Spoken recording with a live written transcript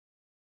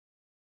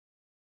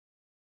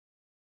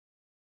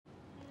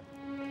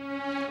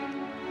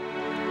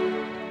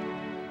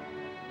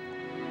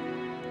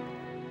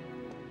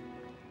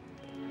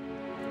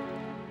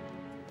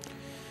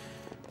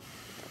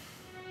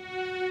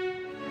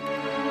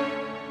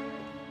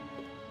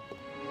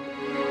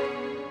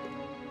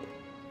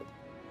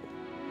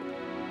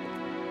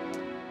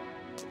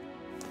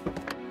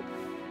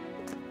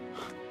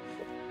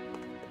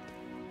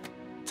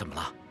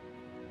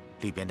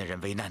里边的人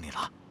为难你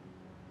了。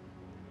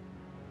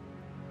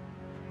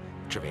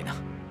志伟呢？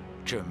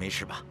志伟没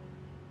事吧？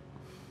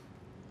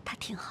他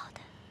挺好的。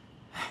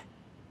哎，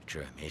志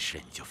伟没事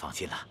你就放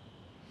心了，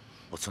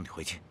我送你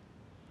回去。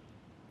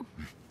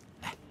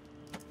来。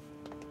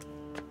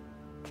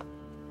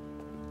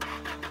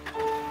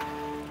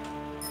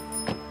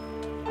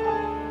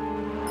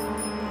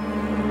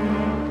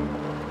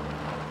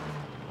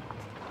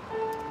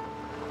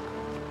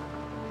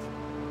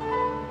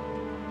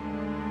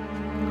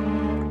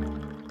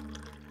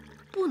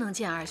不能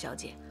见二小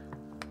姐，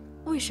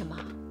为什么？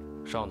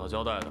上头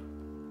交代的，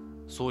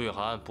苏玉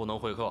涵不能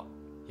会客，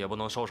也不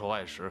能收受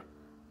外食。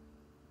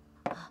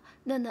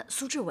那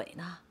苏志伟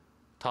呢？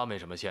他没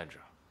什么限制。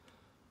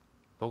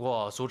不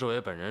过苏志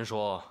伟本人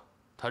说，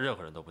他任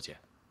何人都不见。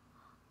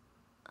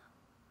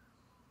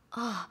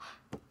啊，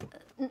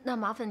那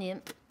麻烦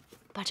您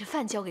把这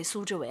饭交给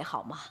苏志伟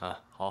好吗？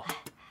好。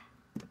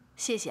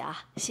谢谢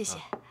啊，谢谢。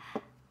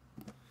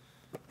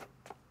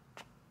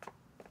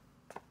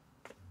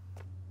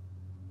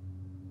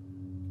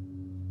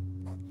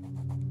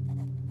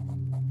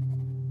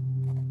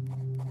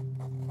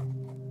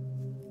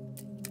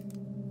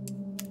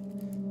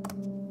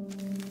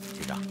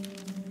局长，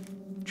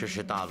这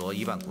是大罗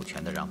1万股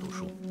权的让渡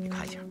书，你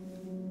看一下。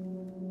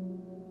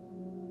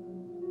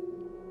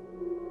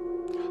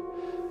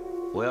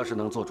我要是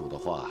能做主的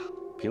话，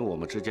凭我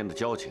们之间的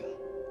交情，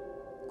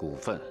股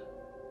份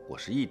我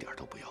是一点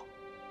都不要。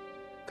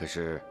可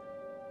是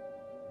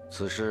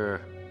此事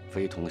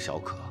非同小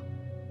可，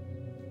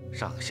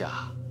上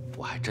下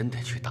我还真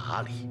得去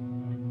打理，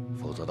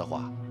否则的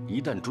话，一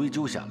旦追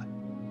究下来，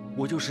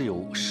我就是有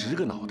10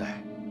个脑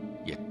袋，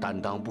也担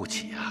当不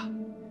起啊。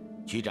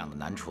局长的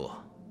难处，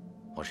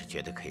我是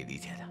绝对可以理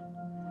解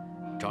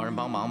的。找人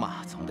帮忙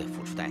嘛，总得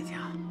付出代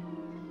价。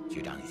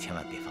局长，你千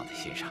万别放在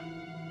心上。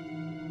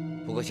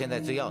不过现在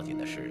最要紧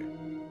的是，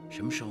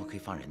什么时候可以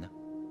放人呢？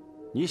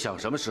你想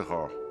什么时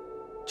候，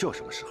就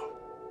什么时候。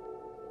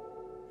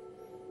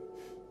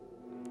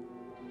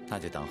那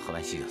就等喝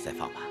完喜酒再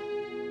放吧。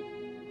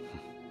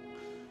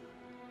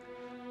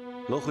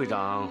罗会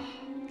长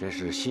真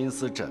是心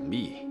思缜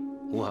密，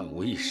万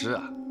无一失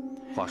啊。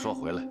话说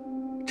回来，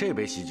这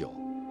杯喜酒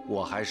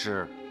我还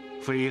是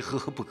非喝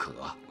不可。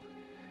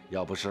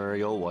要不是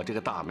有我这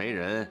个大媒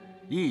人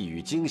一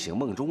语惊醒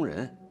梦中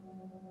人，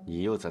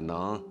你又怎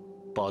能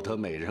抱得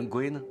美人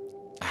归呢？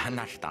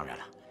那是当然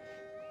了，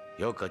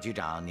有葛局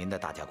长您的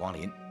大驾光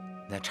临，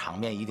那场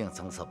面一定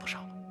增色不少。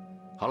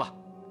好了，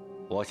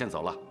我先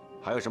走了，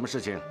还有什么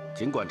事情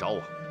尽管找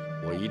我，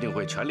我一定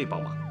会全力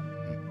帮忙。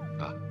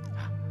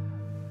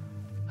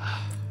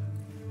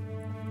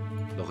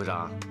罗会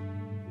长，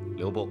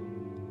留步。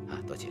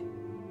多谢。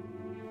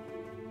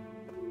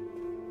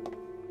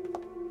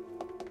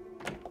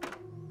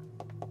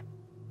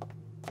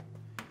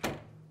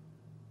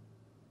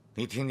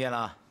你听见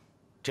了，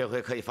这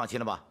回可以放心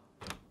了吧？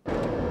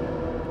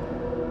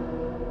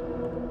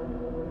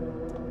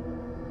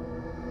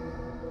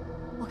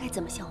我该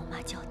怎么向我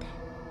妈交代？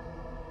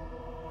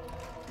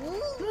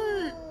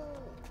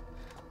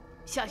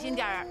小心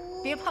点儿，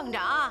别碰着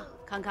啊！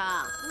康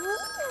康。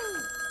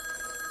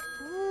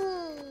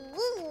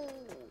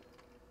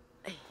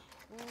哎。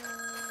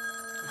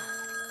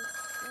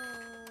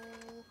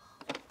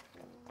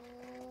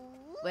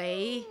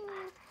喂。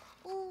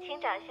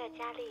请找一下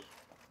佳丽。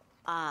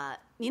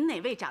您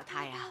哪位找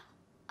他呀？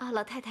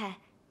老太太，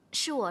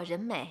是我任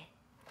美。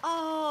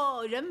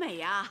哦，任美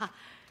呀。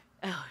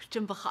哎呦，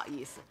真不好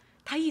意思，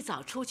她一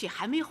早出去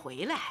还没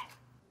回来。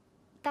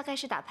大概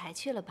是打牌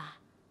去了吧？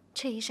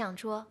这一上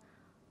桌，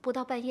不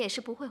到半夜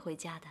是不会回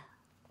家的。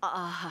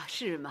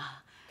是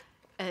吗？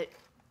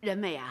任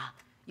美啊，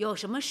有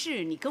什么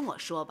事你跟我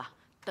说吧，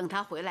等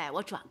她回来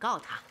我转告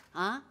她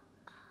啊。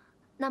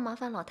那麻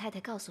烦老太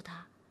太告诉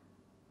她，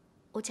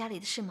我家里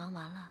的事忙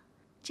完了，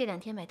这2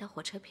天买到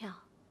火车票，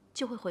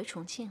就会回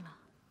重庆了。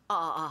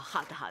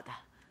好的好的，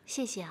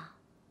谢谢啊。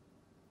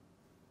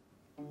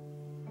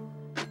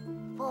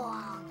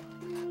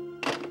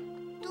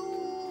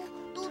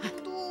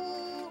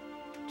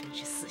真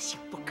是死性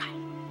不改。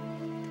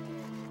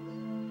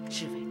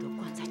志伟都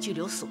关在拘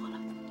留所了，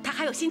他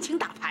还有心情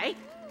打牌。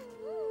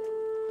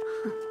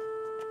哼！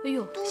哎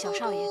呦，小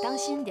少爷当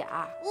心点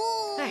儿。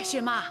哎，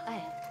薛妈。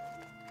哎，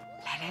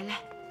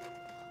来。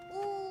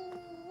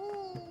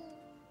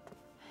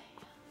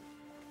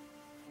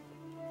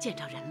见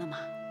着人了吗？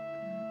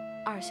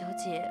二小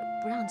姐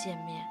不让见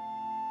面，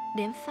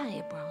连饭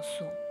也不让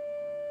送。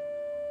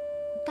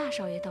大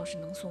少爷倒是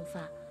能送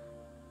饭，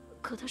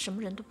可他什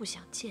么人都不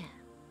想见。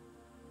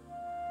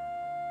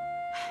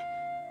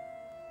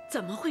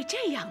怎么会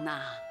这样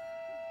呢？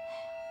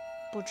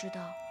不知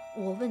道，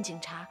我问警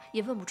察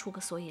也问不出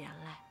个所以然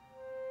来。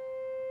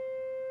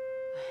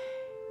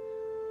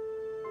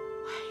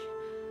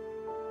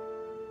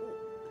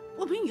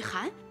我们雨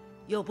涵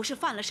又不是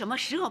犯了什么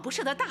十恶不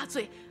赦的大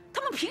罪，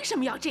他们凭什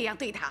么要这样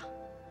对她？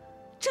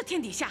这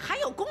天底下还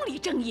有公理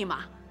正义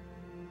吗？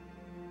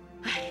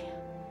哎呀，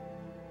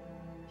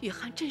雨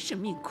涵真是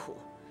命苦，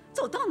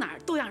走到哪儿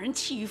都让人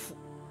欺负。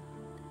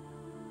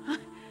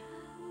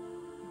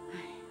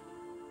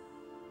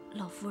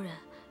老夫人，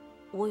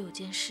我有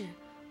件事，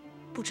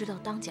不知道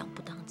当讲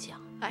不当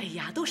讲。哎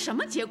呀，都什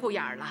么节骨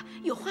眼了，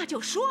有话就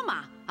说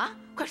嘛！啊，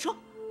快说！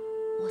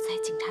我在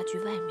警察局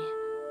外面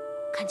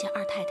看见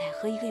二太太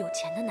和一个有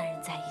钱的男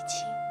人在一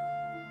起。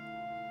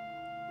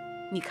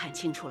你看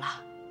清楚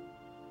了？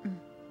嗯，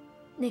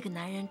那个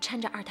男人搀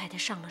着二太太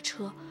上了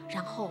车，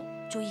然后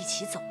就一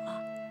起走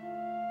了。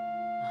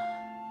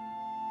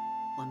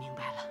我明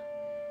白了，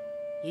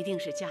一定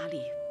是佳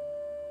丽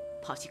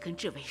跑去跟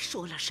志伟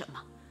说了什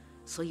么，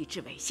所以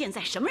志伟现在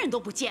什么人都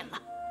不见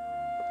了。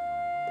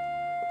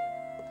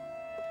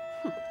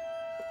哼，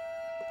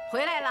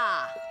回来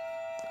啦！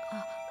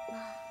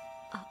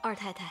二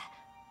太太，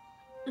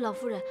老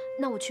夫人，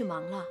那我去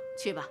忙了。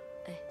去吧。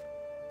哎，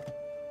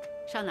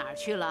上哪儿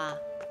去了？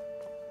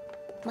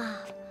妈，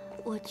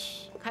我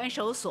去看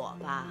守所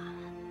吧。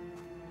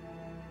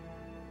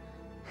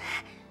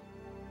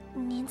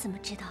您怎么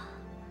知道？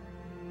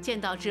见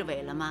到志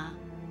伟了吗？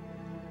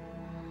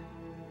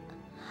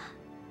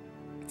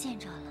见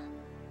着了，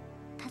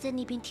他在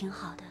那边挺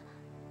好的，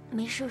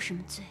没受什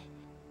么罪，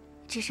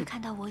只是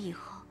看到我以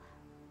后，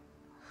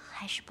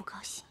还是不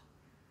高兴。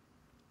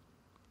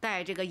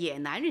带这个野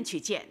男人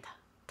去见他，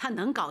他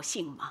能高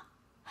兴吗？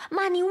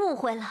妈，您误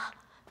会了。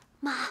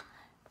妈，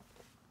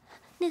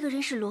那个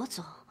人是罗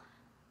总，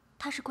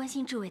他是关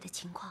心志伟的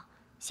情况，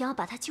想要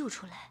把他救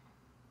出来。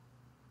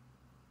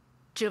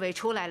志伟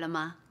出来了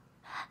吗？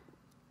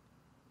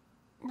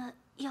那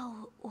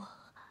要我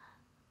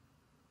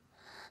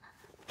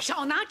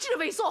少拿志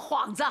伟做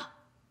幌子，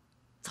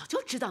早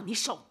就知道你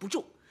守不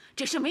住，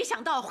只是没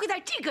想到会在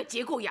这个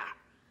节骨眼儿。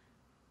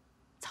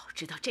早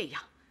知道这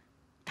样，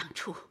当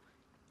初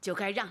就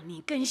该让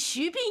你跟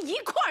徐斌一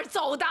块儿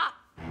走的。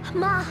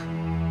妈，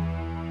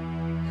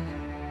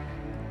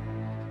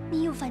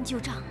您又翻旧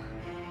账了。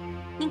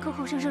您口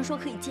口声声说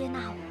可以接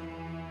纳我，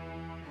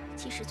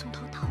其实从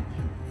头到尾，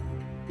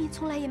您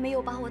从来也没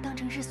有把我当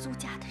成是苏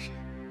家的人。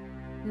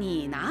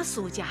你拿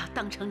苏家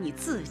当成你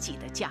自己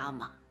的家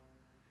吗？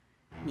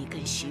你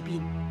跟徐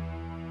斌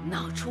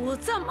闹出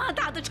这么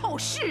大的丑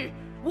事，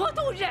我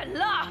都忍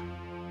了，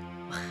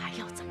我还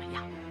要怎么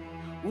样？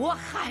我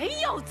还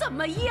要怎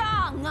么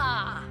样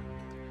啊？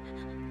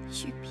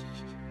徐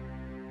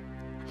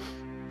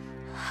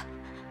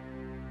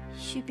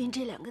斌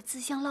这两个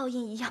字像烙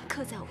印一样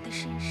刻在我的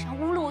身上，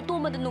无论我多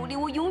么的努力，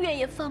我永远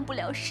也翻不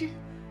了身。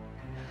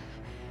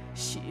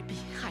徐斌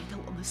害得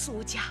我们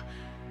苏家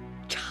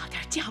差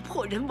点家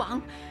破人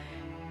亡，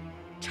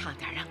差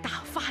点让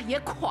大发也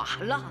垮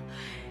了，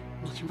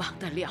你忘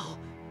得了？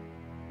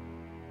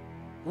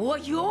我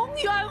永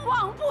远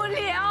忘不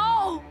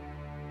了。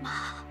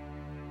妈，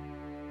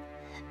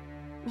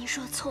您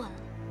说错了，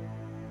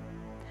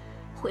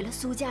毁了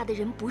苏家的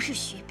人不是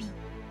徐斌，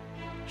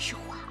是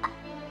华安。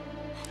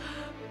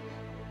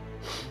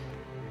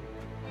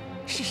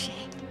是谁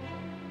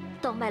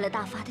倒卖了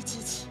大发的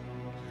机器？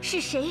是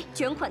谁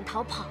卷款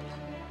逃跑了？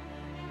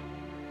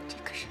这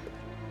个人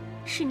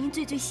是您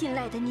最信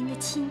赖的您的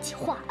亲戚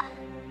华安。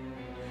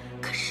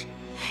可是，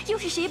又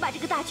是谁把这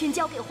个大权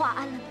交给华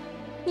安了呢？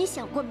你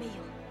想过没有？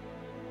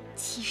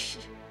其实，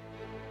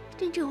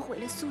真正毁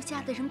了苏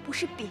家的人不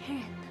是别人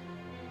的，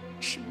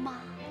是妈，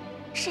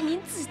是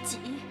您自己。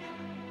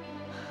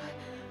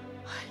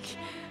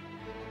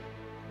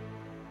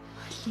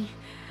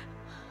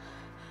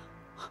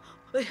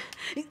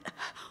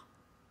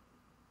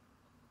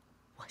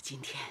我今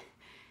天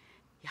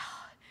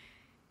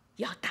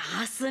要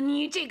打死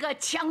你这个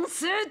强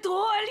词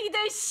夺理的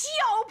小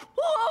泼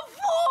妇！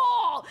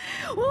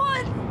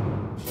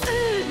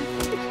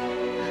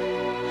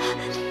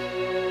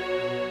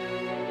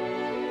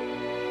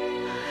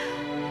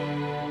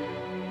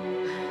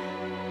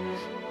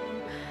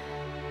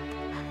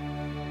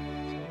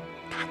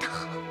打得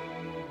好，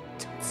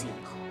从此以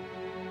后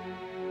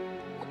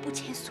我不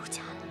欠苏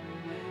家了。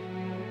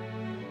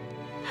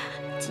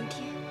今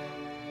天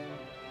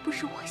不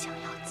是我想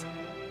要走，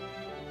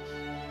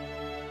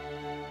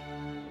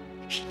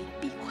是你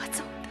逼我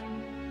走的。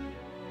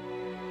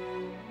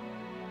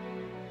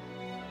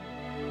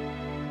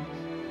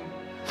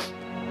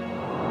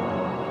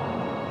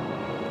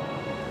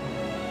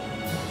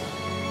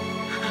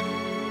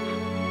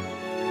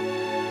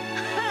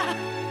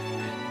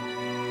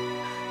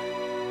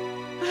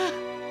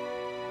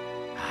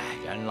哎，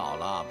人老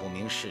了不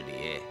明事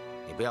理，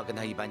你不要跟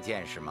他一般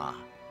见识嘛。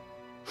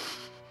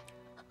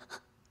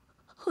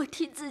我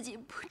替自己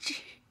不知，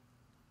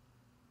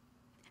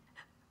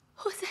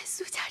我在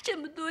苏家这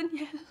么多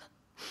年了，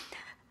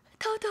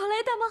到头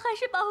来他们还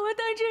是把我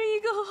当成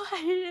一个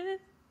坏人。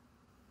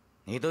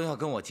你都要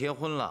跟我结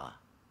婚了，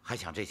还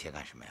想这些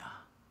干什么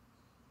呀？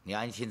你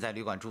安心在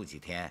旅馆住几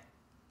天，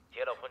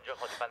结了婚之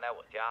后就搬来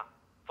我家，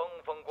风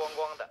风光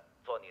光的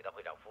做你的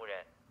会长夫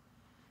人。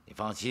你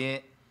放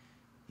心，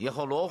以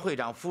后罗会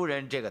长夫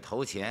人这个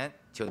头衔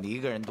就你一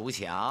个人独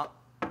享。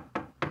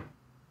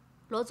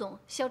罗总，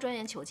肖专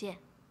员求见。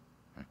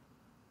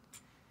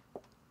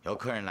有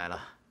客人来了，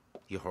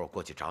一会儿我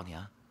过去找你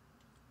啊。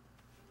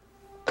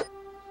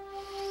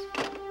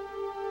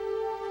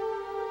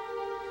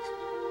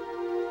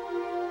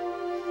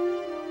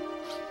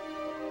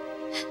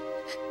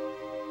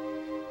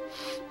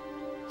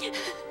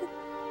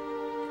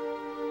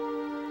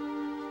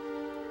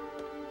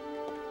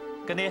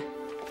干爹，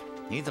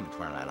你怎么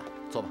突然来了？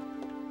坐吧。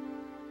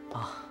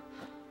啊，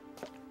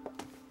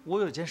我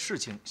有件事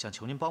情想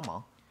求您帮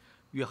忙。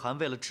月涵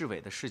为了志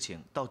伟的事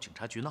情到警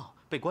察局闹，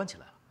被关起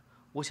来了。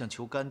我想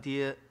求干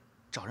爹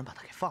找人把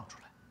他给放出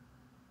来。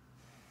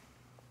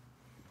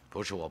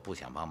不是我不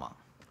想帮忙，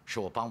是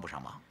我帮不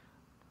上忙。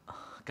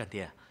干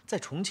爹，在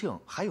重庆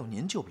还有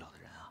您救不了的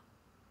人啊。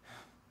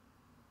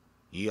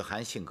雨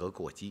涵性格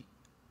过激，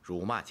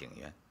辱骂警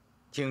员，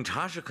警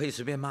察是可以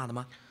随便骂的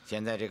吗？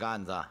现在这个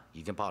案子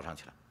已经报上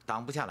去了，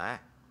挡不下来，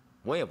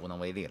我也无能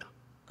为力了。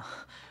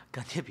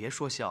干爹别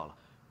说笑了，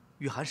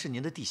雨涵是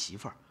您的弟媳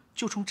妇儿，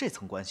就冲这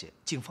层关系，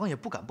警方也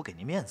不敢不给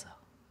您面子啊。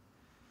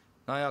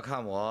那要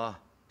看我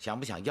想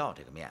不想要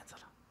这个面子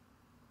了。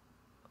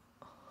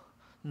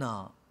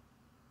那，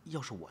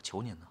要是我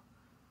求您呢？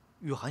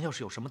雨涵要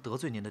是有什么得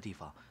罪您的地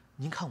方，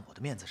您看我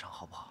的面子上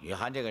好不好？雨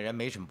涵这个人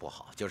没什么不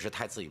好，就是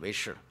太自以为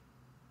是了。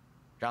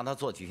让他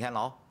坐几天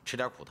牢，吃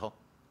点苦头，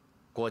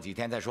过几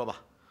天再说吧。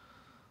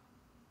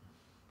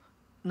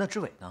那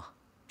志伟呢？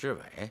志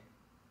伟，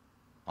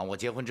啊，我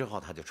结婚之后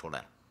他就出来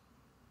了。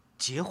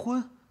结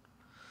婚？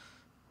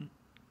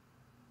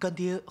干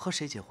爹和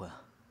谁结婚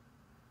啊？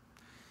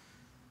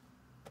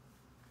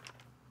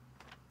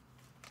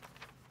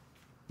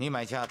你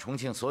买下重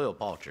庆所有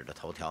报纸的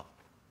头条，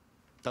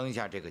登一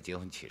下这个结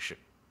婚启事，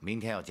明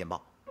天要见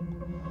报。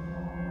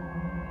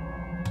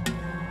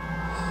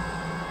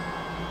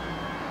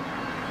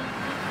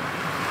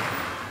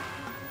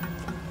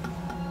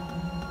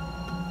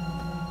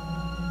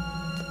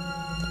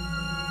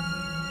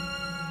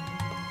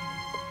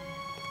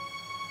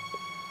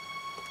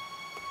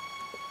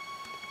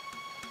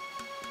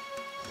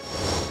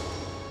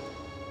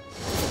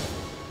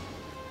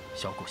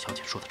小谷小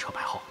姐说的车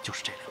牌号就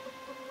是这辆。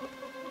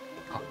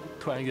好，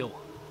突然约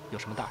我，有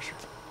什么大事？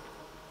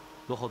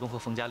罗浩东和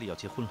冯佳丽要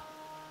结婚了，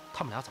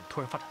他们俩怎么突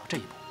然发展到这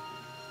一步？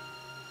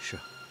是，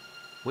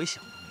我也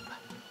想不明白。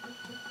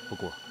不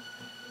过，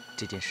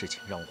这件事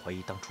情让我怀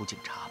疑当初警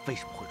察为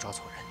什么会抓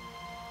错人。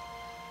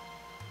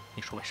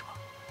你说为什么？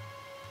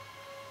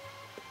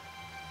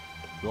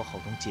罗浩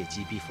东借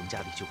机逼冯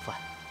佳丽就范，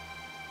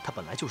他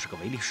本来就是个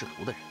唯利是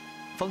图的人，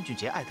方俊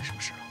杰碍他什么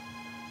事了？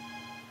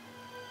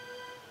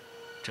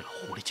这老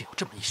狐狸竟有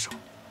这么一手！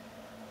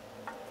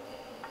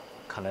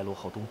看来罗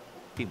浩东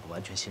并不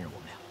完全信任我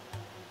们俩。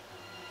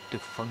对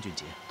付方俊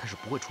杰，他是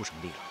不会出什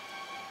么力了。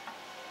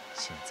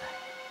现在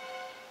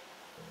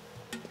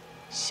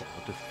想要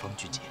对付方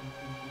俊杰，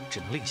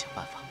只能另想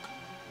办法。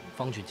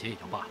方俊杰也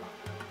就罢了，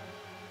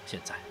现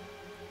在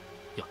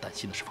要担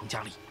心的是冯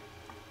佳丽。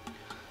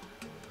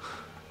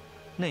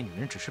那女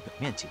人只是表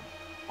面精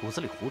明，骨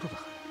子里糊涂得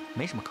很，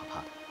没什么可怕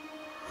的。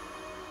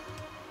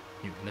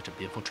女人的枕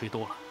边风吹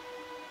多了，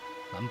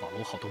难保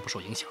罗浩东不受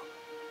影响。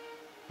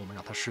我们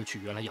让他失去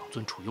原来养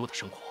尊处优的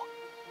生活，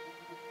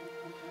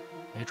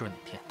没准哪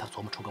天他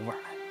琢磨出个味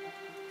儿来，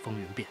风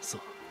云变色，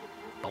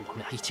把我们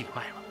俩一起给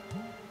卖了。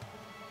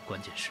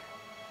关键是，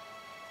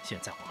现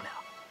在我们俩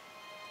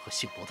和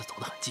姓罗的走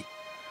得很近。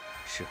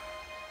是，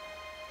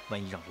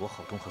万一让罗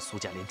浩东和苏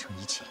家连成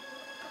一气，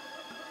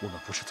我们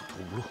不是走投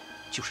无路，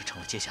就是成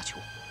了阶下囚，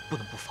不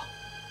能不防。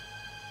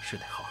是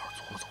得好好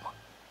琢磨琢磨。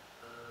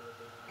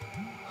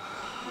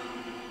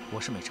我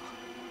是没辙，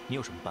你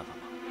有什么办法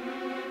吗？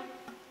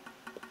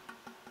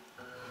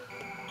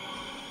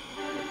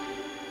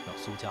让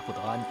苏家不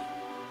得安宁，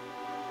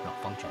让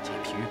方俊杰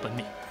疲于奔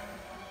命，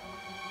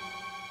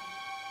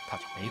他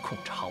就没空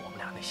查我们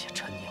俩那些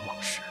陈年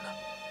往事了。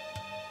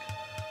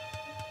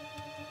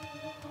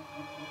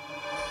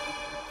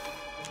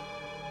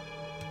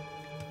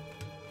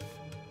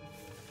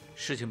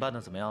事情办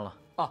得怎么样了？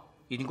哦，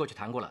已经过去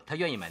谈过了，他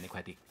愿意买那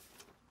块地，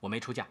我没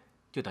出价，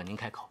就等您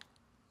开口。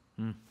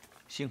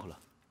辛苦了。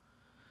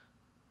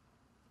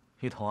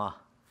玉彤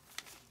啊，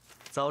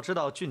早知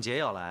道俊杰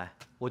要来，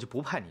我就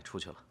不派你出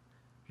去了，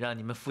让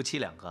你们夫妻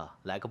两个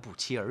来个不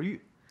期而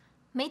遇。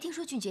没听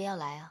说俊杰要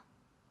来啊？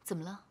怎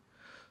么了？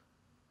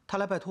他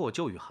来拜托我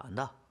救雨涵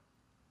的。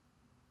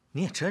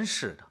你也真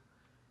是的，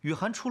雨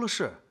涵出了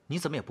事，你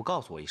怎么也不告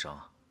诉我一声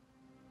啊？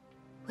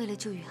为了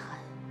救雨涵，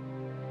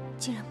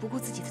竟然不顾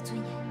自己的尊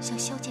严向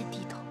萧剑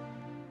低头。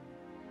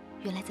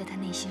原来在他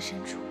内心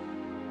深处，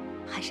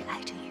还是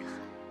爱着雨涵。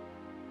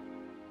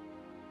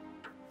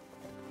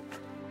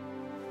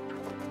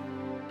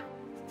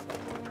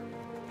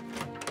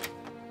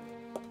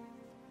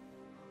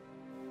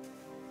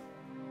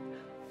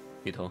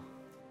雨桐，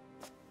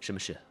什么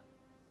事？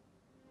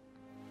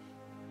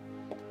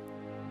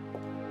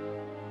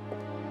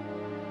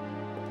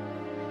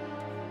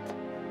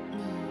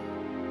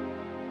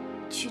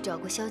你去找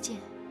过萧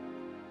剑？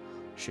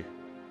是。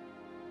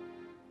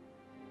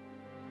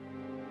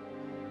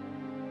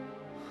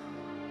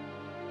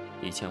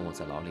以前我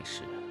在牢里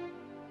时，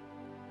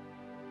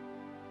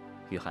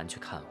雨涵去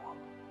看我，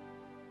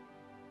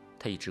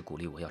他一直鼓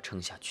励我要撑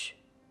下去。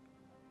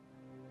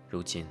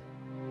如今，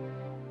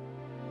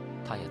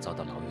他也遭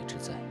到牢狱之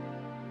灾，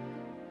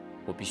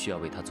我必须要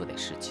为他做点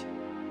事情。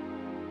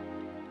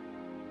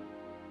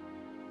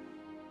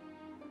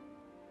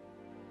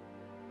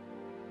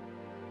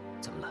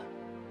怎么了？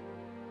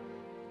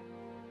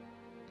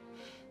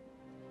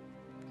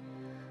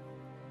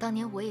当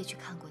年我也去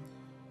看过你，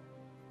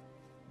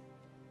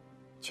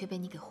却被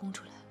你给轰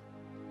出来了。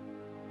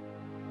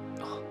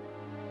哦，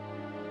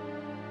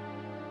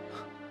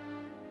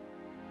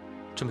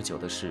这么久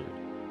的事，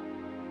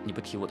你不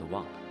提我都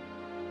忘了。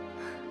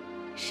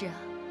是啊，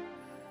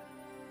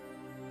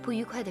不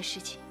愉快的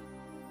事情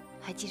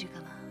还记着干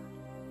嘛？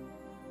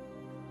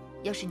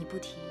要是你不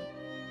提，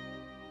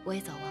我也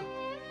早忘了。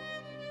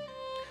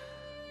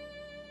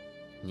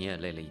你也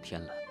累了一天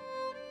了，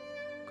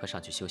快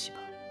上去休息吧。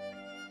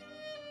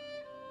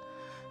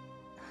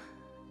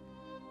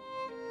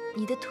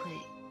你的腿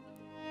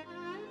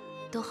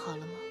都好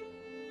了吗？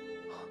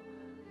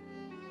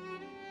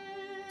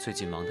最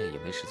近忙得也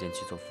没时间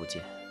去做复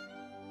健，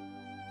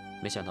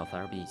没想到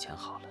反而比以前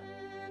好了。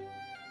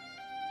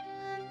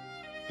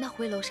那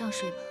回楼上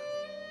睡吧，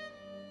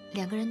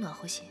两个人暖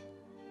和些。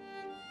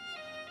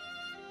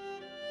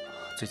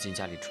最近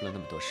家里出了那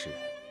么多事，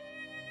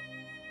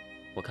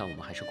我看我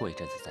们还是过一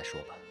阵子再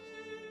说吧。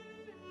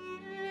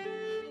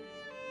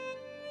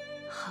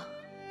好，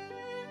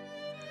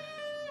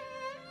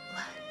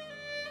晚安。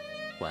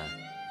晚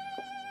安。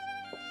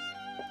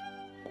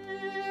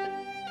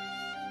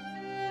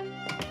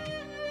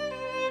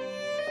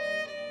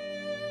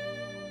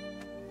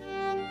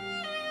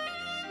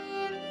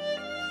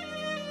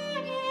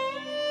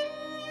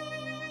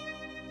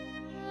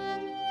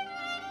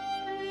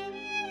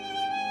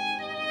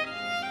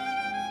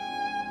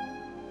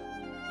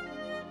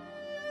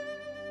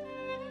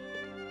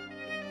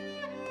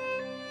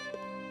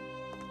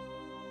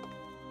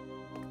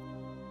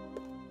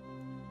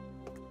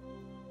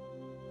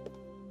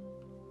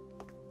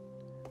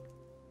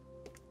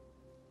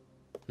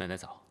奶奶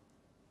早。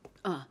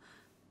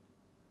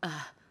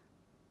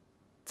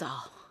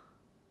早。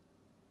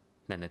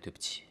奶奶对不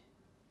起，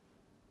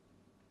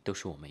都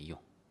是我没用，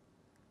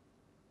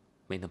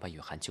没能把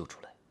雨涵救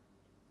出来。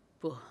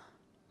不，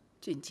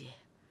俊杰，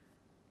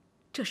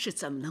这事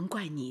怎么能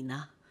怪你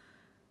呢？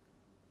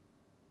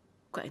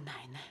怪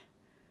奶奶。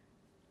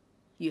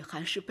雨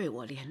涵是被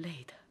我连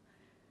累的，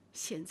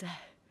现在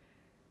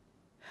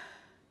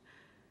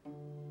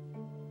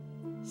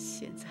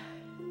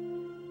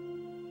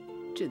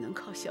只能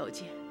靠小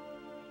姐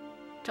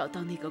找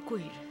到那个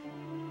贵人，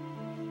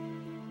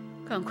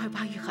赶快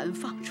把雨涵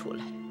放出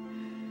来。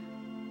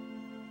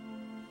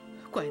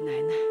怪奶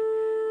奶，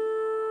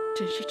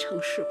真是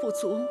成事不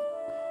足，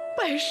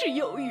败事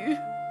有余。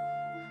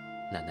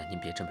奶奶，您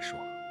别这么说。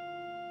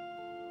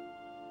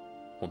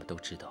我们都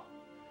知道，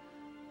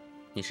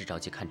您是着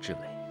急看志伟，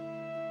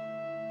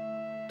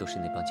都是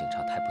那帮警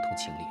察太不通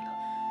情理了。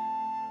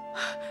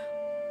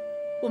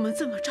我们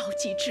这么着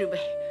急志伟，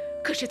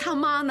可是他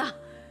妈呢？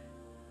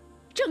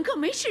整个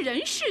没事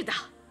人似的，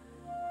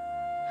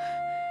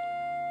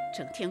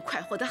整天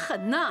快活得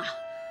很呐。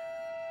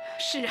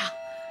是啊，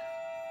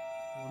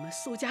我们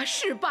苏家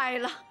失败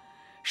了，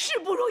是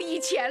不如以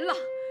前了，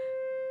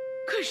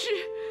可是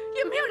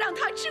也没有让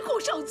他吃苦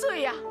受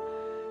罪呀。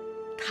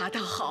他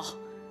倒好，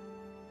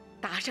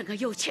搭上个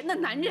有钱的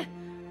男人，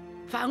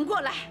反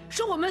过来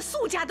说我们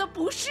苏家的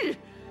不是，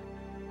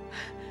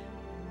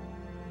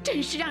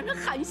真是让人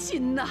寒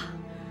心呐。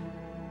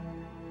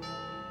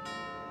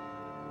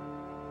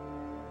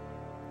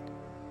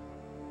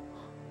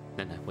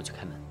奶奶，我去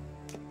开门。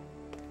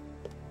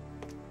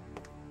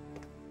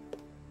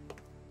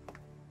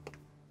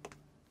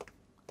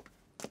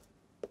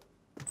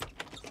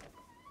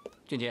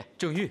俊杰，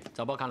郑玉，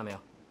早报看了没有？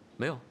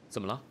没有，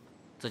怎么了？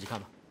自己看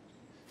吧。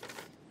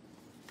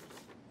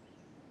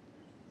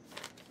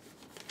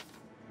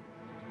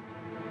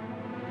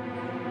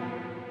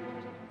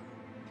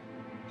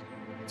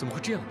怎么会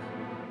这样呢？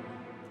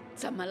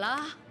怎么了？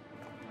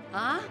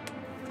啊？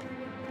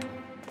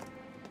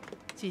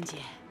俊杰，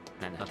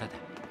奶奶，老太太，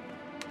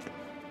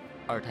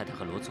二太太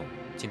和罗总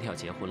今天要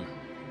结婚了。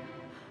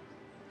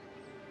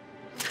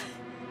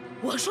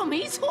我说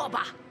没错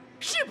吧？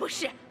是不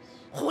是？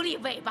狐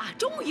狸尾巴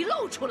终于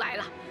露出来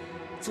了。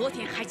昨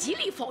天还极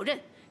力否认，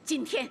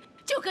今天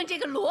就跟这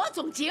个罗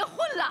总结婚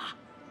了。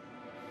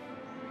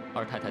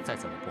二太太再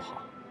怎么不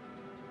好，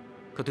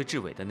可对志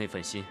伟的那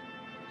份心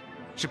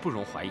是不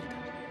容怀疑的。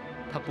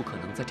她不可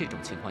能在这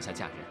种情况下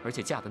嫁人，而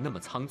且嫁得那么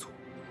仓促。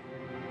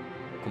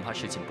恐怕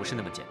事情不是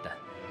那么简单。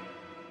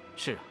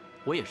是啊，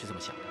我也是这么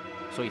想的，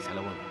所以才来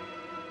问问。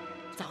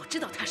早知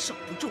道他守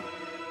不住，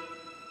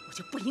我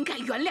就不应该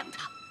原谅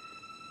他，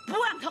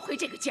不让他回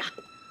这个家。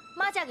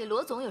妈嫁给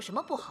罗总有什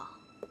么不好？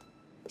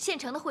县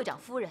城的会长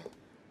夫人，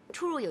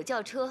出入有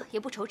轿车，也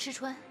不愁吃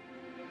穿。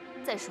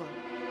再说了，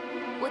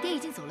我爹已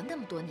经走了那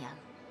么多年了，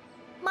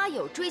妈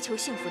有追求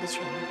幸福的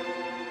权利。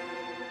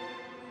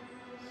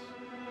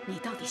你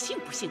到底姓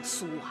不姓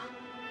苏啊？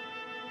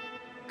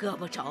胳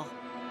膊肘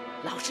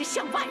老是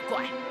向外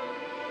拐，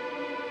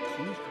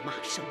同一个妈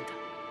生的，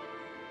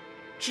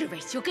志伟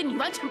就跟你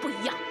完全不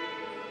一样。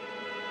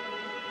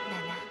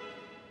奶奶，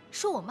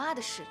说我妈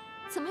的事，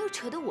怎么又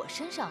扯到我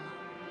身上了？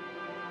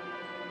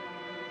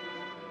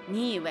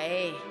你以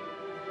为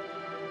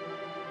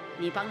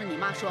你帮着你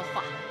妈说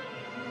话，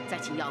在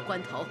紧要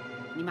关头，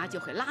你妈就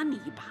会拉你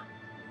一把？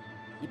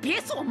你别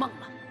做梦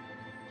了。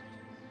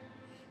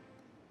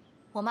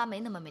我妈没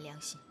那么没良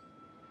心。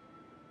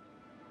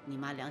你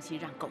妈良心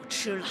让狗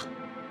吃了，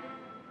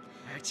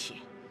而且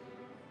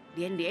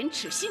连廉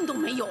耻心都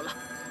没有了。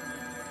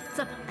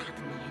这么大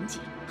的年纪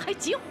还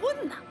结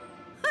婚呢，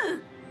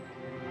哼！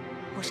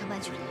我上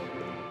班去了。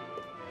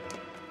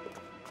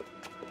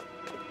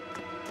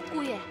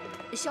顾月，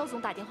肖总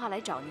打电话来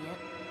找您。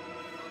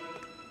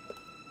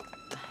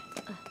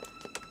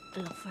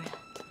老夫人。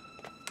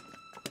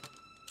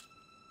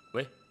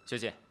喂，小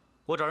姐，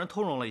我找人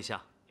通融了一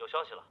下，有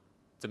消息了。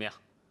怎么样？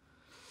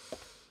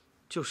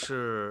就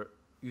是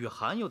雨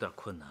涵有点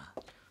困难，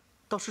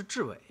倒是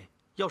志伟，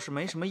要是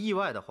没什么意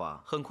外的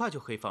话，很快就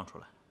可以放出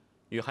来。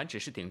雨涵只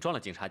是顶撞了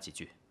警察几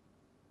句，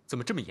怎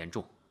么这么严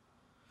重？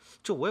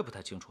这我也不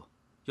太清楚，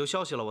有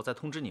消息了我再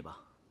通知你吧。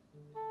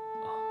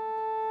哦，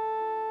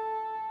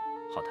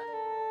好的。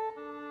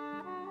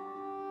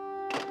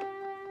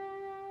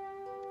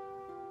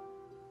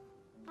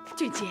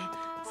俊杰，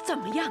怎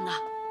么样啊？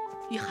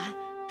雨涵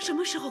什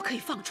么时候可以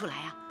放出来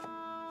啊？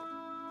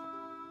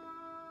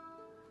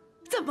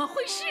怎么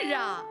回事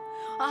啊？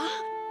啊，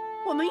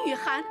我们雨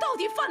涵到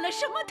底犯了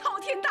什么滔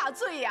天大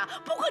罪呀？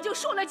不过就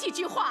说了几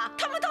句话，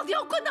他们到底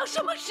要关到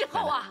什么时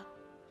候啊？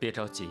别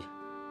着急，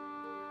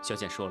小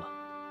姐说了，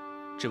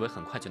志伟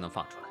很快就能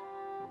放出来。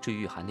至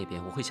于雨涵那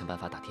边，我会想办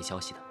法打听消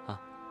息的啊。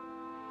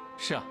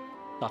是啊，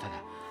老太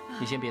太，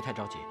你先别太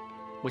着急，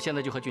我现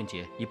在就和俊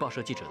杰以报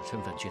社记者的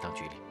身份去趟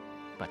局里，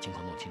把情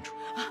况弄清楚。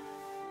啊，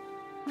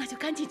那就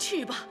赶紧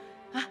去吧。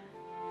啊，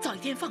早一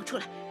点放出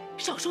来，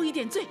少受一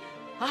点罪。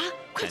啊，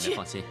快去！奶奶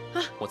放心，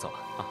我走了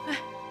啊。哎，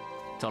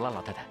走了，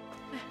老太太。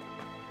哎，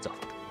走。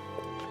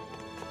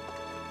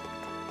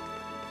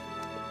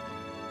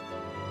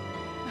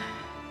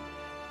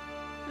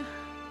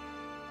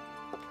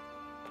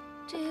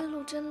这一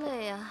路真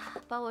累啊，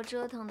把我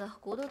折腾的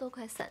骨头都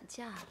快散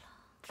架了。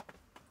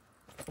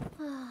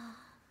啊，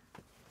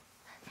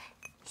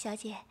小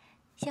姐，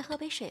先喝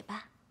杯水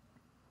吧。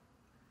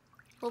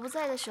我不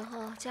在的时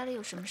候，家里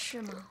有什么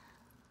事吗？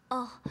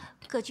哦，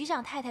葛局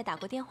长太太打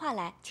过电话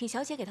来，请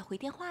小姐给她回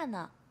电话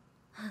呢。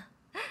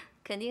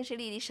肯定是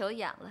丽丽手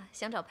痒了，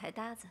想找牌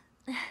搭子。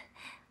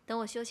等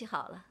我休息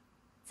好了，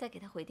再给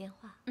她回电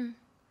话。嗯。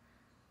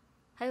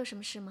还有什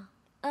么事吗？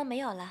没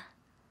有了。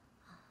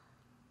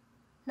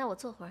那我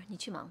坐会儿，你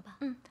去忙吧。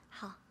嗯，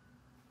好。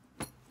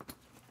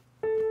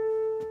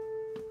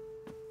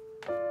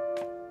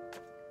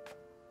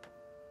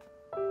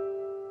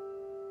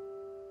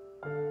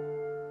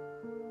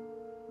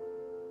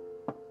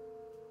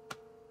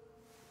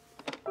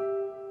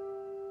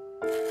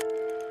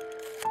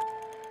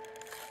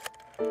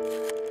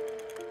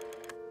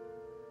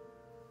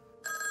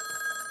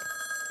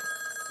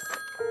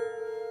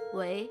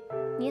喂，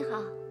您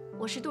好，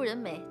我是杜仁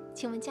美，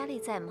请问佳丽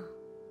在吗？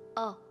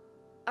哦，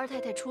二太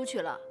太出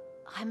去了，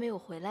还没有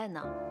回来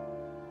呢。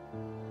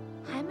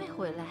还没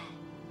回来？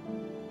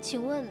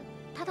请问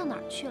她到哪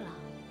儿去了？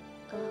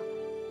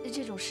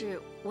这种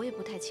事我也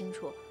不太清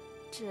楚，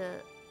这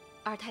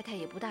二太太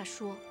也不大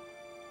说。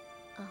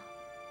啊，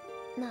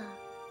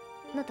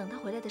那等她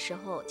回来的时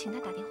候，请她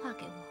打电话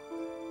给我。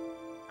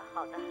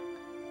好的，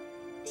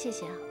谢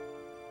谢啊。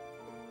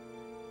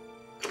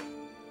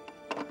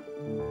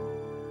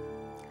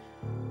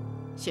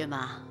薛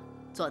妈，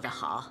做得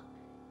好，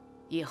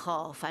以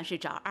后凡是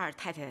找二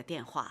太太的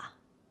电话，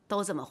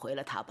都这么回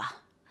了她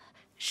吧。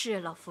是，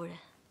老夫人。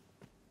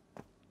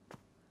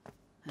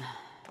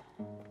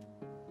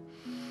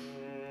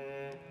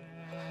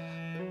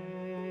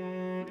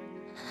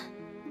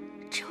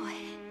志伟，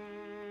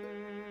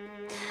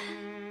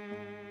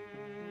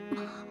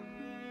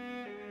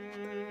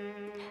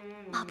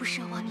妈不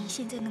奢望你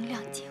现在能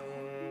谅解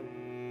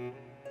我，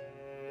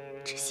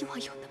只希望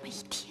有那么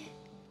一天，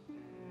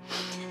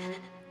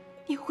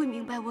你会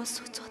明白我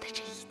所做的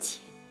这一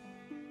切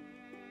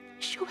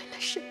是为了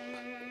什么。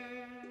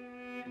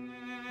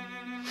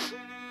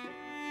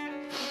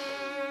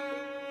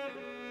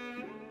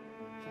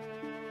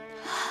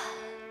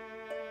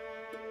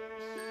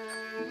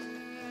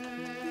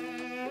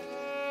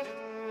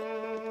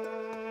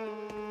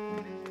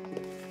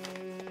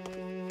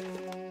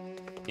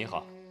您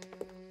好，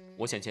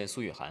我想见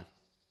苏雨涵。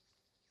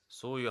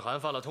苏雨涵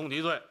犯了通敌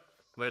罪，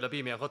为了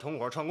避免和同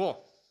伙串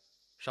供，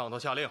上头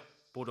下令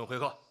不准会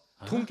客。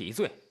通敌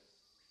罪？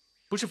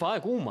不是妨碍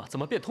公务吗？怎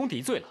么变通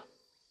敌罪了？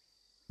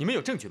你们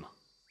有证据吗？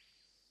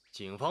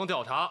警方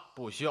调查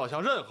不需要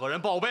向任何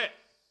人报备，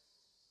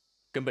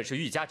根本是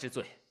欲加之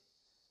罪。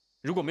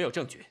如果没有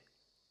证据，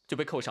就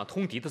被扣上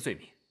通敌的罪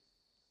名，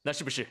那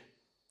是不是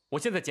我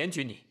现在检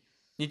举你，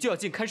你就要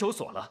进看守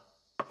所了？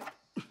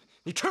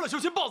你吃了雄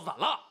心豹子胆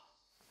了！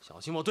小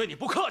心我对你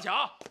不客气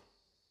啊！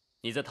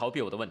你在逃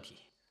避我的问题，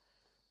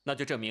那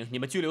就证明你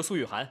们拘留苏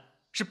雨涵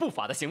是不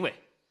法的行为，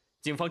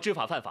警方知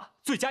法犯法，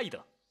罪加一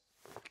等。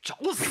找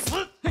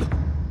死！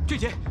俊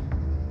杰，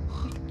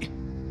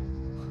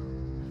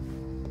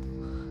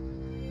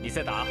你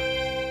再打，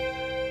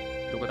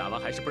如果打完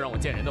还是不让我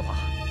见人的话，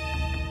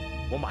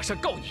我马上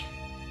告你。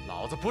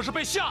老子不是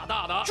被吓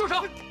大的！住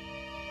手！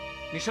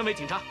你身为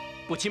警察，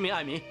不亲民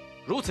爱民，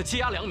如此欺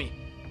压良民，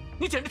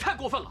你简直太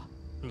过分了！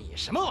你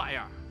什么玩意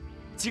儿，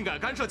竟敢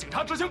干涉警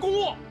察执行公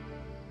务！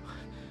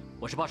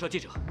我是报社记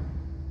者，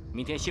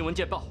明天新闻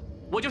见报，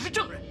我就是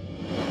证人。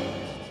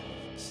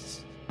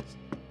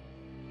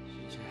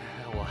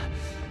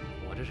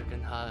我这是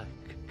跟他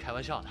开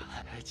玩笑的，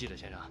记者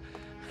先生。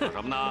说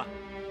什么呢？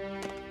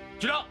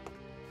局长，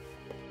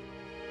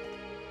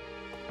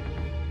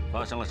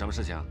发生了什么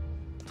事情？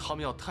他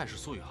们要探视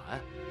苏雨涵。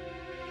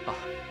啊，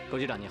葛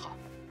局长您好。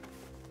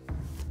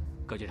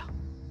葛局长，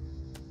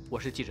我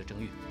是记者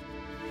郑玉，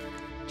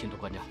请多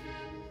关照。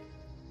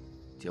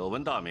久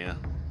闻大名，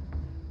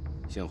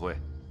幸会。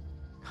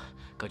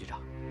葛局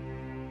长，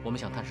我们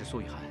想探视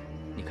苏雨涵，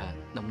你看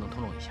能不能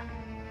通融一下？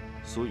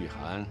苏雨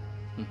涵，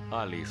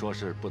按理说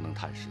是不能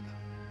探视的。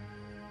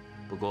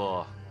不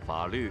过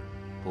法律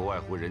不外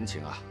乎人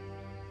情啊，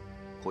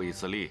破一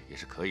次例也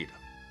是可以的。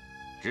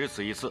只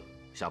此一次，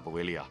下不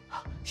为例啊。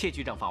谢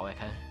局长法外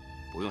开恩。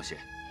不用谢，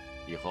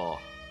以后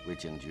为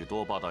警局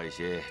多报道一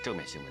些正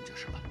面新闻就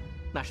是了。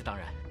那是当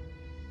然。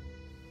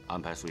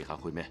安排苏雨涵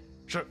会面。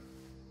是。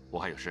我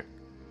还有事。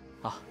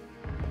啊，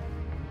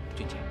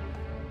俊杰，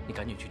你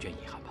赶紧去见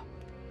以涵吧。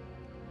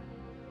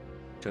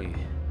郑宇，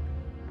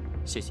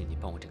谢谢你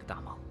帮我这个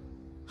大忙。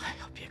哎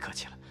呀，别客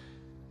气了，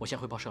我先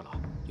回报社了，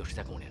有事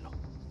再跟我联络。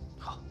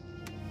好。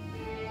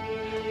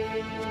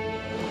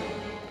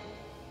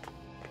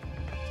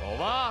走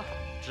吧，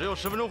只有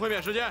10分钟会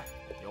面时间，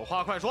有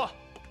话快说。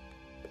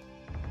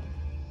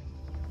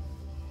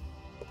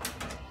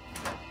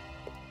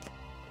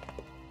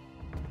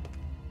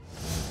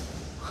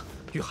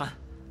雨涵，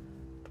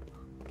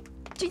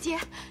俊杰，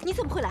你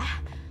怎么会来？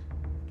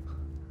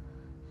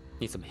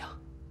你怎么样？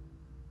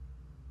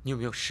你有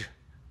没有事？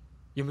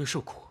有没有受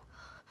苦？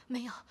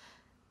没有，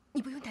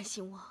你不用担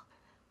心我。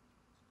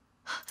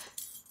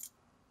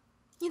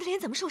你的脸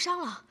怎么受伤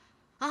了？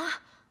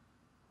啊？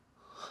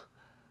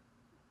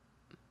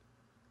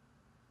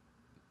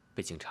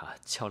被警察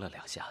敲了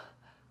2下，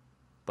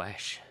不碍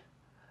事。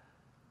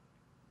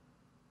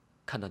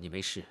看到你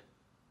没事，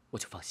我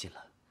就放心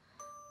了。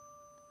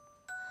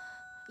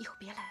以后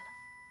别来了，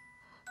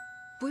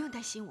不用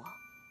担心我，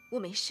我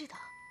没事的，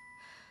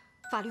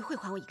法律会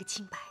还我一个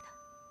清白的。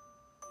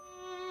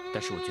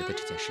但是我觉得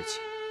这件事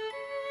情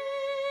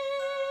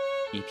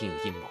一定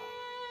有阴谋。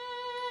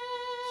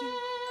阴谋？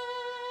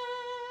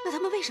那他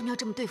们为什么要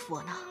这么对付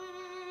我呢？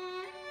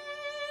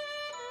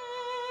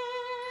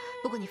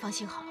不过你放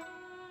心好了，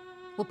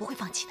我不会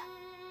放弃的。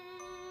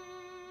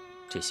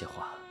这些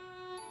话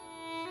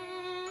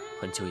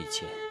很久以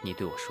前你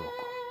对我说过，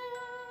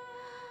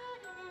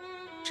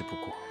只不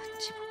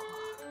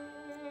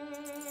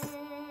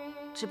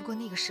过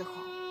那个时候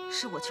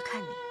是我去看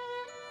你，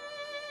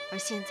而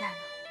现在呢，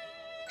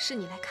是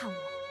你来看我。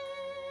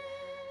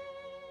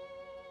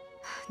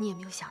你也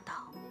没有想到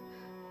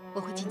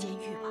我会进监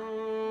狱吧？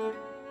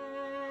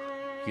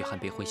雨涵，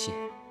别灰心，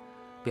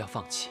不要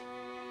放弃，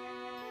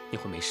你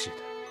会没事的，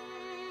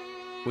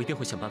我一定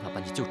会想办法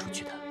把你救出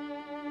去的。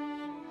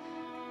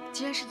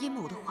既然是阴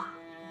谋的话，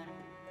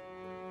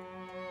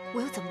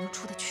我又怎么能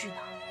出得去呢？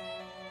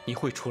你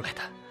会出来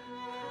的，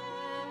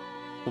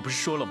我不是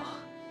说了吗？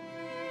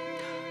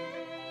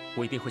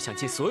我一定会想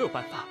尽所有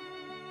办法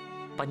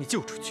把你救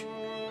出去，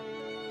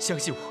相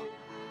信我。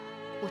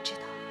我知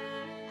道，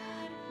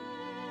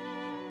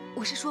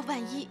我是说万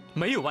一。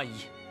没有万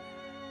一。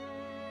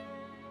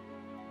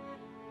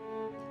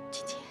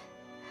俊杰，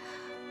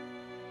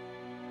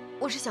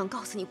我是想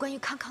告诉你关于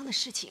康康的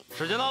事情。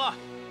时间到了，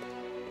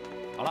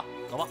好了，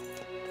走吧。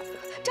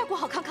照顾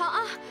好康康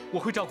啊！我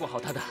会照顾好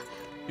他的，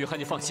雨涵，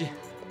你放心，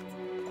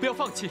不要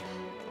放弃。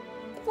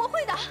我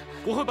会的。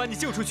我会把你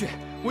救出去，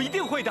我一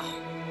定会的。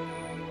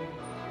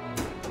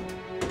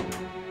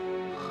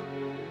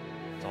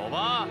走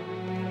吧。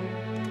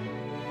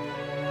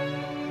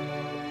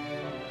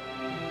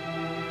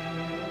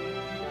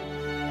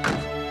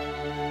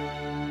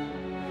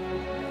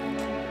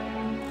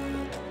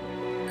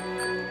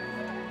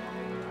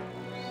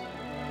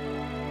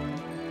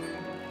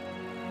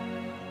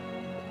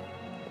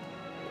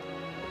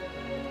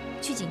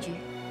去警局。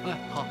哎，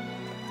好。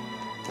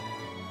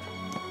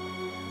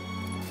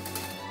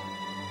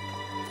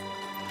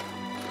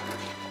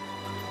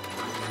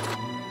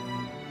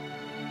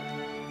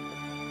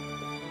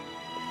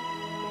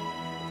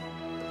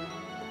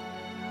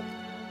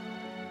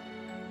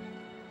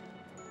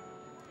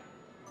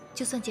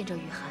就算见着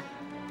雨涵，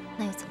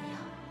那又怎么样？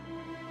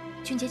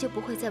俊杰就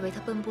不会再为他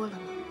奔波了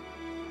吗？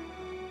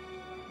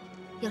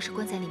要是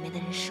关在里面的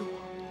人是我，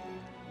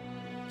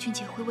俊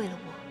杰会为了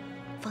我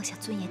放下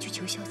尊严去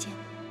求萧剑吗？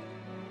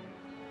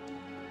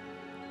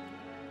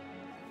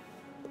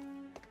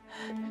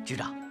局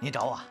长，您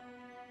找我？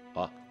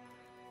啊，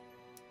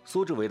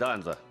苏志伟的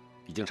案子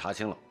已经查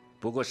清了，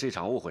不过是一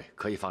场误会，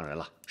可以放人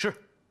了。是，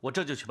我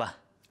这就去办。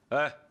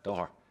哎，等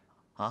会儿，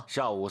啊，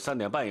下午3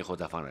点半以后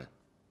再放人。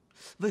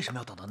为什么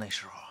要等到那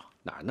时候啊？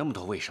哪那么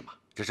多为什么？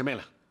这是命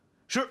令。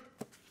是。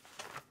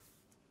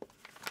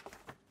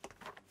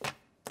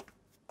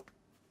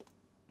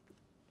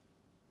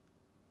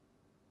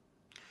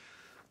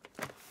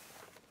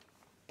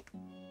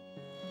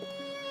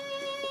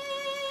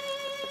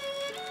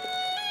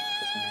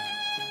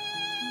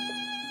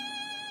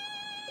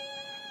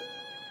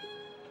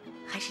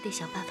是得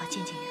想办法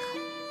见见雨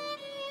涵，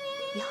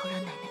也好让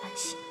奶奶安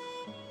心。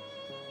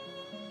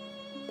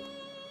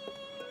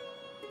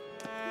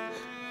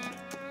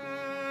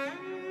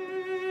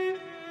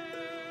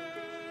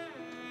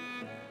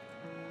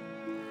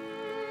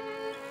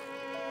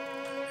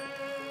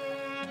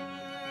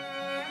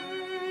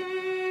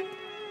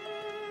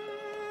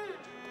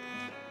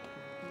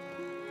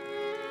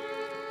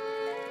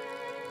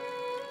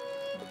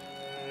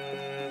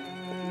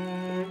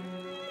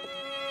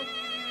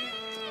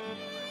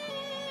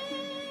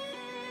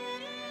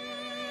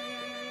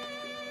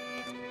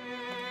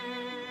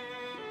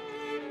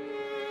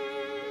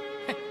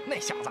那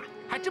小子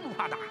还真不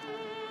怕打，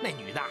那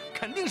女的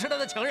肯定是他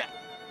的情人。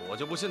我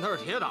就不信他是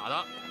铁打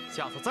的，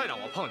下次再让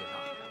我碰见他，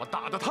我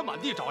打得他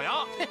满地找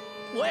牙。哼，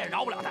我也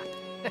饶不了他。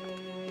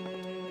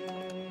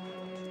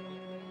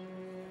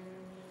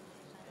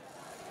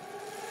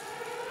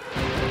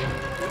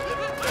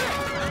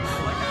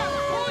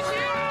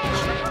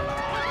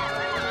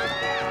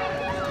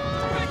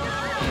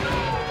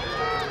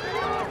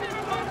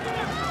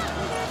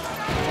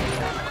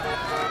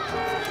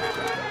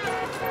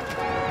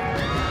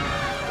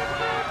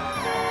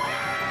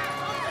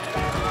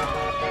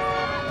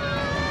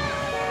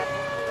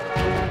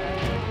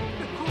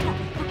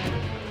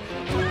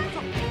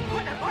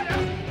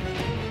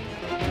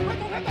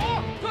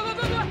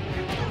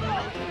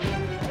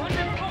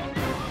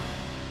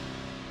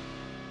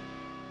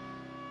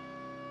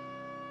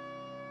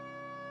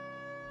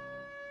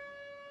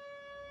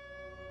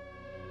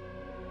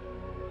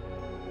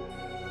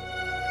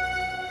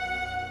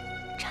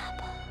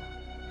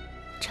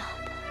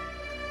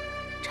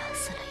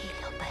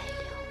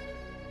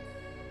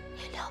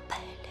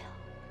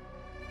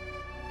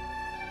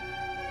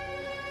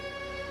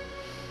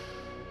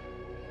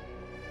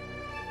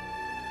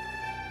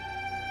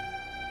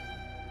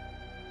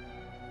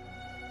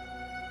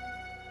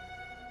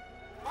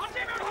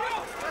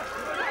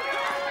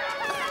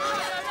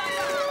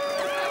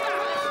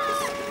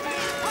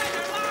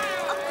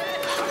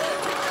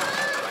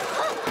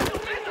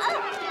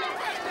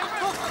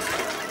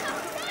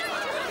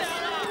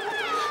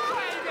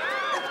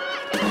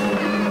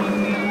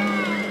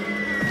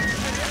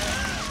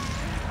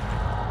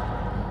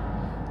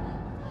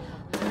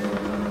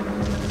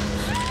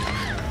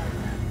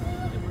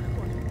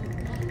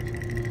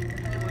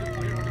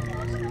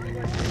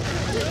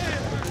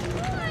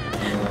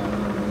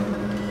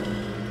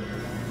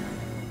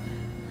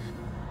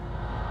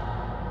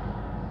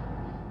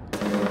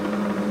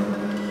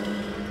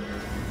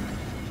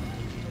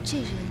这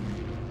人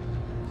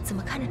怎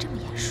么看着这么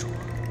眼熟？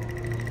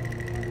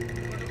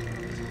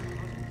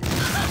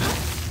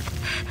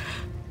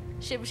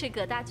是不是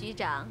葛大局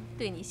长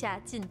对你下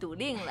禁赌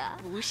令了？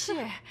不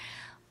是，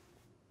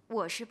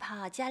我是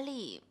怕佳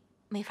丽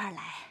没法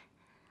来。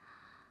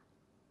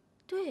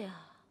对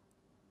呀，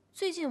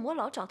最近我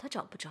老找他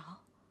找不着，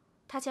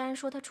他家人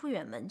说他出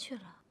远门去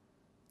了。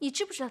你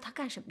知不知道他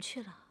干什么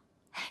去了？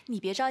你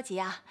别着急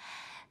啊，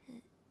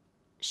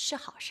是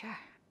好事儿。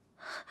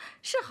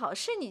是好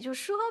事你就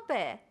说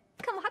呗，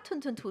干嘛吞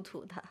吞吐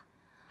吐的？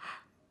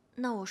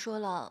那我说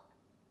了，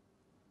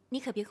你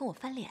可别跟我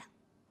翻脸。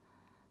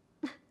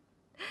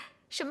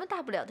什么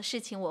大不了的事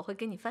情我会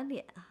跟你翻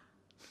脸啊？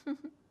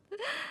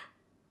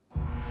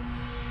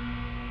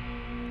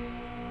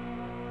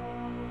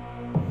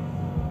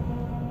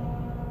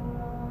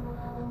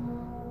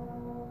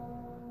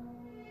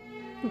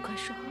你快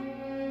说。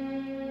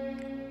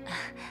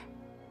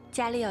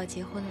佳丽要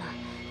结婚了，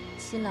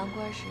新郎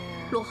官是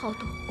罗浩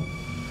东。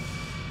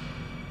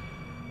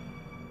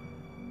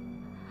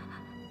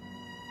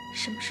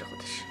什么时候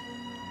的事？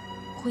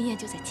婚宴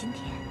就在今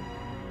天。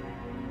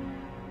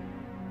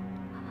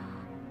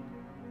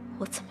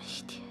我怎么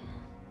一点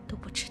都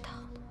不知道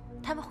呢？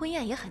他们婚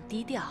宴也很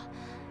低调，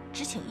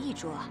只请一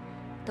桌，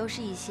都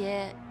是一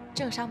些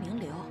政商名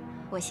流，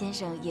我先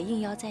生也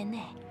应邀在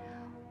内。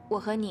我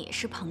和你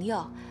是朋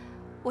友，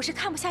我是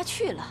看不下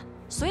去了，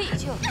所以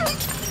就……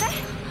哎，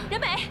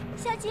任美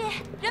小姐，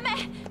任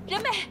美，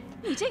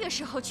你这个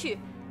时候去，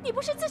你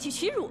不是自取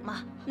其辱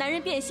吗？男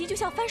人变心就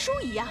像翻书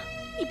一样，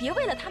你别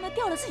为了他们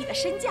掉了自己的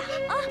身价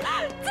啊！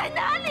在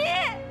哪里？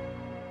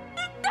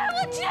带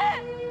我去！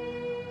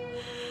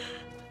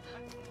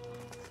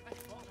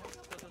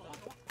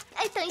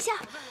哎，等一下，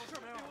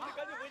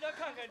赶紧回家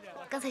看看去。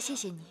刚才谢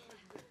谢你。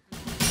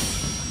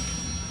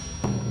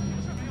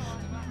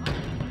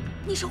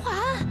你是华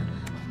安。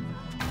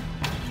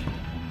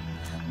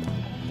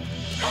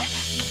哎，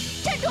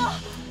站住！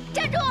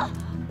站住！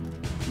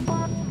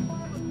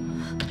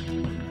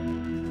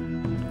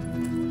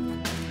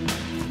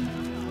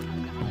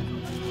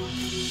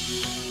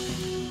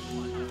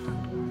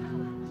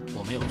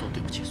我没有做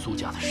对不起苏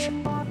家的事，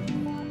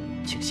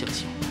请相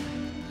信我。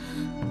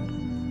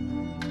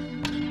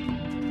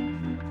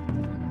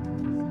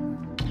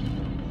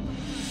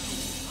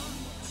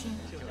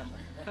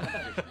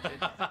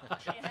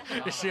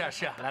是啊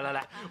是啊，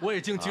来，我也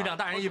敬局长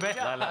大人一杯。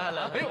来，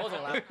罗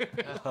总来。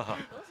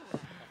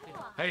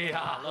哎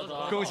呀，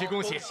恭喜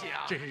恭喜！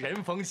这是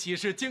人逢喜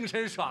事精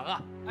神爽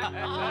啊！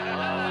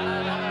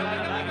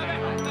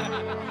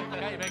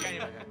干一杯，干一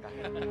杯！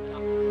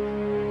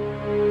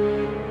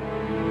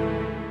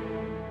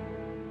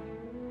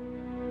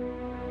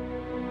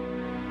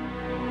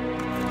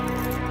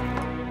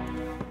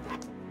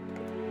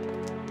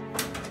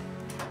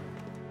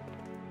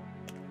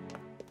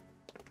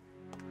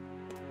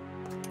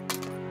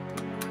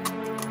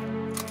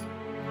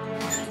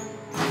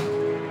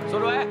苏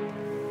志伟，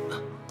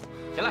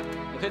起来，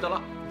你可以走了。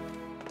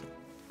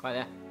快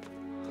点！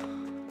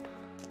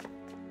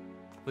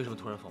为什么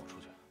突然放我出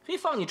去？可以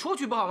放你出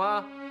去不好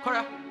吗？快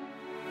点！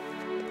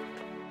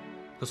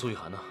那苏雨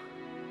涵呢？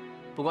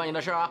不关你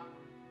的事啊。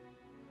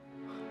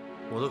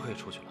我都可以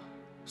出去了，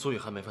苏雨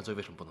涵没犯罪，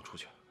为什么不能出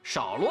去？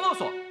少啰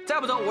嗦！再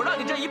不走，我让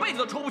你这一辈子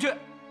都出不去！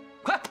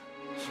快！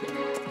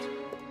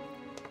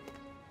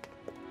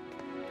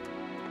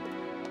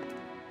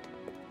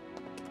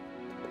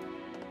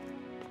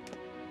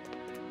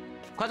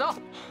快走！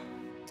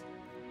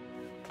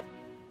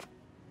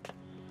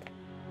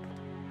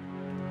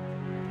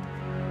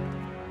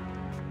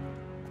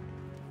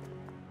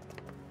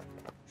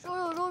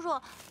叔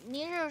叔，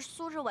您是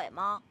苏志伟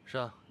吗？是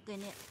啊。给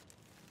您。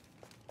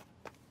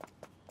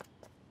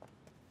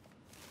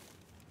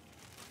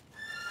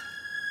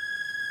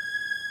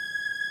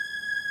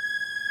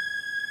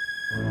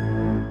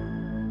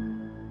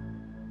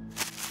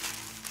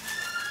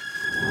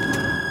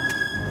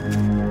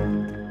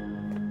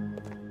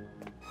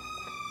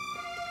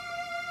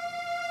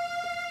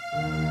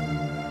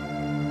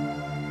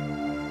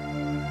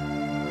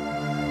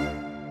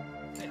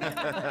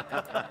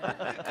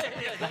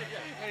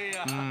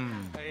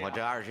我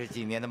这20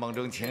几年的梦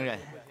中情人，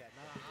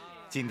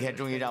今天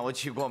终于让我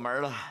娶过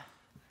门了。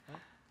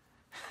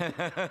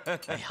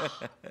哎呀，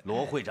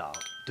罗会长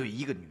对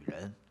一个女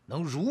人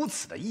能如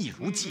此的一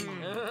如既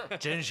往，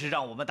真是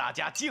让我们大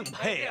家敬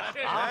佩啊！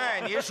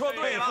哎，你说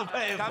对了，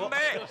佩服！干杯！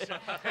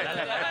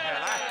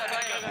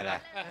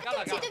来，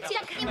对不起，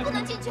您不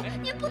能进去，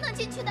您不能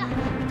进去的，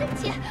对不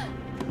起。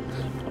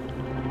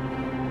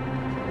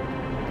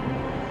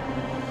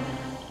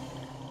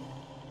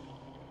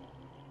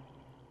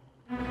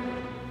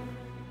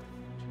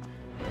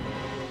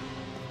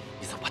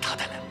你怎么把他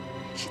带来了？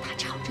是他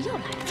吵着要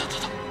来的。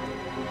走。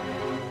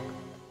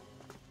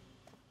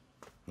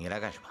你来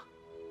干什么？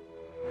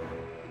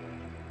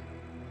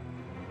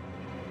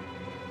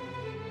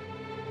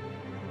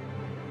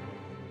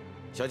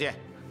小姐，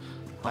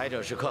来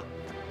者是客，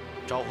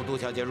招呼杜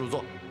小姐入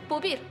座。不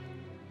必了。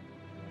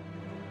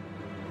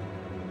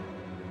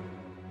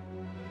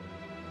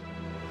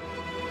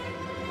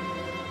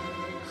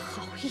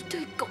好一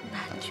对狗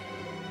男女！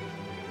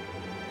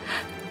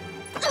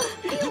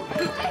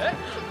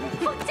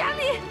冯家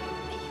丽，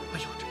哎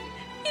呦，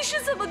你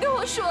是怎么跟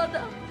我说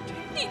的？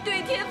你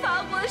对天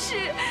发过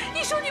誓，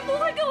你说你不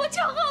会跟我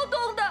抢浩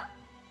东的。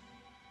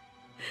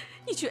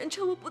你居然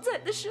趁我不在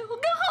的时候跟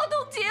浩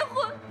东结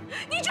婚，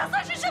你这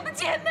算是什么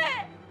姐妹？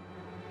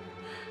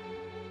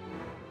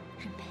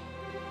任梅，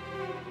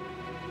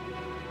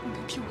你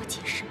能听我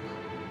解释吗？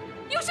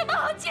有什么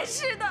好解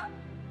释的？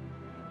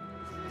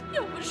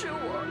要不是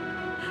我，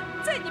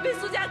在你被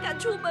苏家赶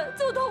出门、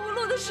走投无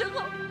路的时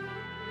候，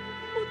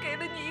我给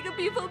了你一个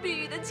避风避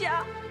雨的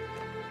家，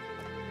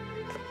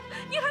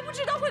你还不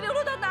知道会流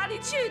落到哪里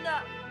去呢。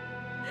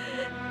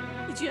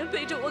你居然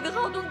背着我跟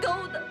浩东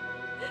勾搭，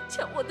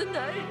抢我的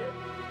男人，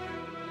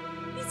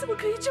你怎么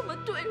可以这么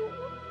对我？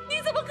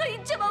你怎么可以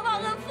这么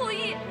忘恩负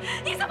义？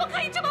你怎么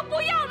可以这么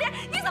不要脸？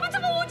你怎么这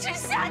么无耻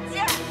下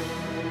贱？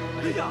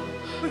哎呀，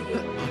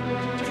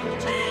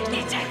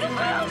你这个不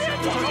要脸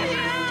的女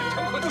人！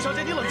杜小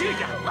姐，你冷静一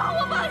点。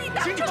我把你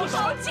当成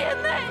好姐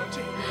妹，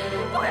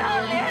不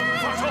要脸！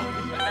放手！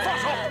放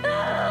手！我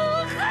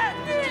恨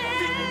你！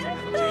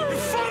你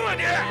疯了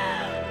你！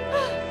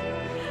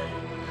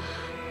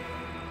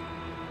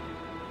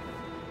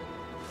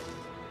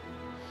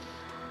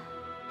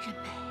任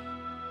梅，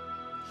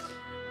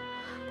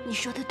你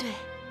说的对，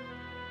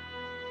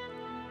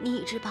你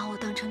一直把我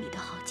当成你的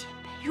好姐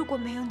妹。如果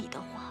没有你的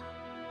话，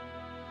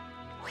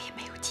我也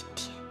没有今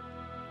天。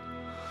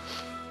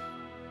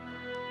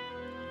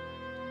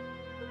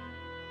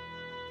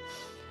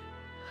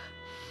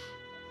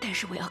但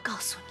是我要告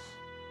诉你，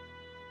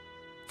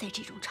在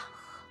这种场合，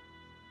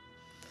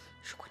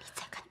如果你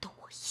再敢动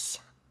我一下，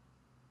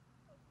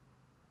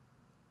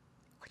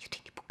我就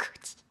对你不客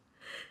气。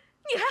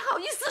你还好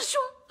意思说？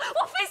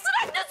我非撕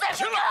烂你的嘴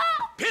不可！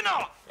别闹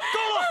了，够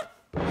了！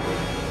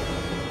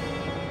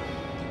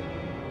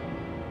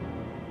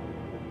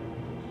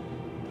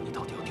你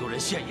到底要丢人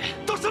现眼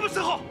到什么时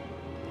候？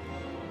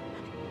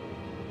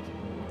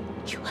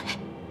志伟，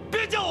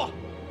别叫我！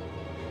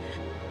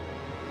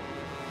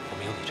我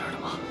没有你这样的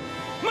妈，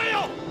没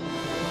有。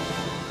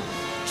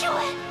志伟，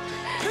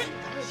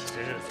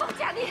方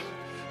嘉莉，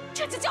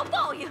这就叫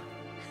报应，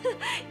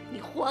你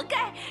活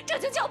该，这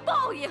就叫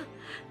报应。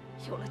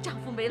有了丈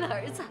夫没了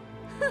儿子，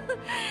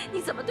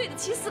你怎么对得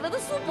起死了的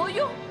苏伯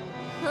庸？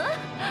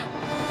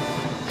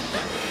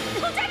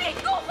方嘉莉，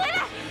给我回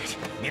来！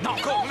你闹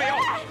够了没有？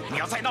你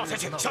要再闹下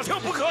去，小青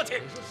不客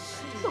气。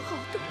陆浩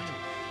东，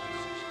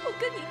我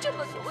跟你这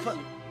么多年，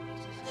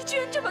你居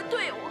然这么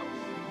对我，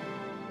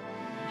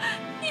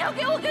你要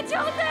给我个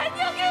交代！你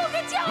要给我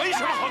个交代！没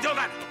什么好交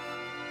代的。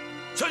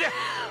小姐，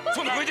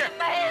送你回去。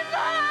没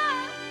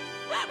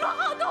完，陆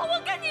浩东，我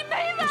跟你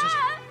没完。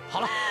好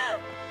了，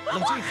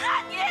冷静一点。我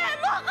恨你，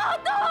陆浩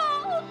东。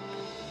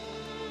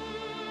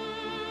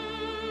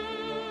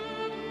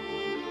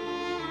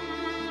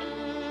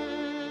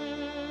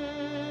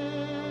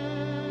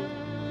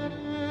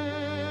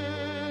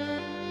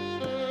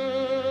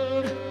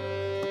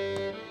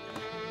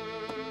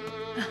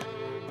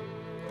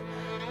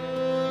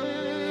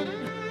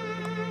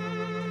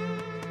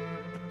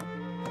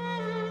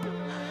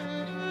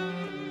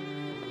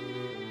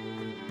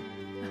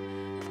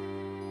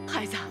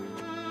孩子，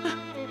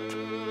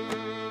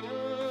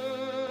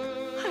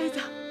孩子，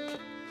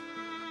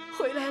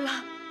回来了。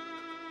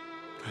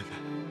太太，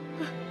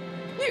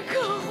你可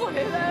回来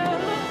了，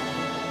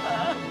孩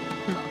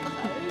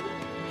子，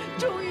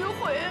终于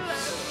回来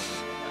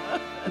了，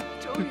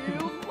终于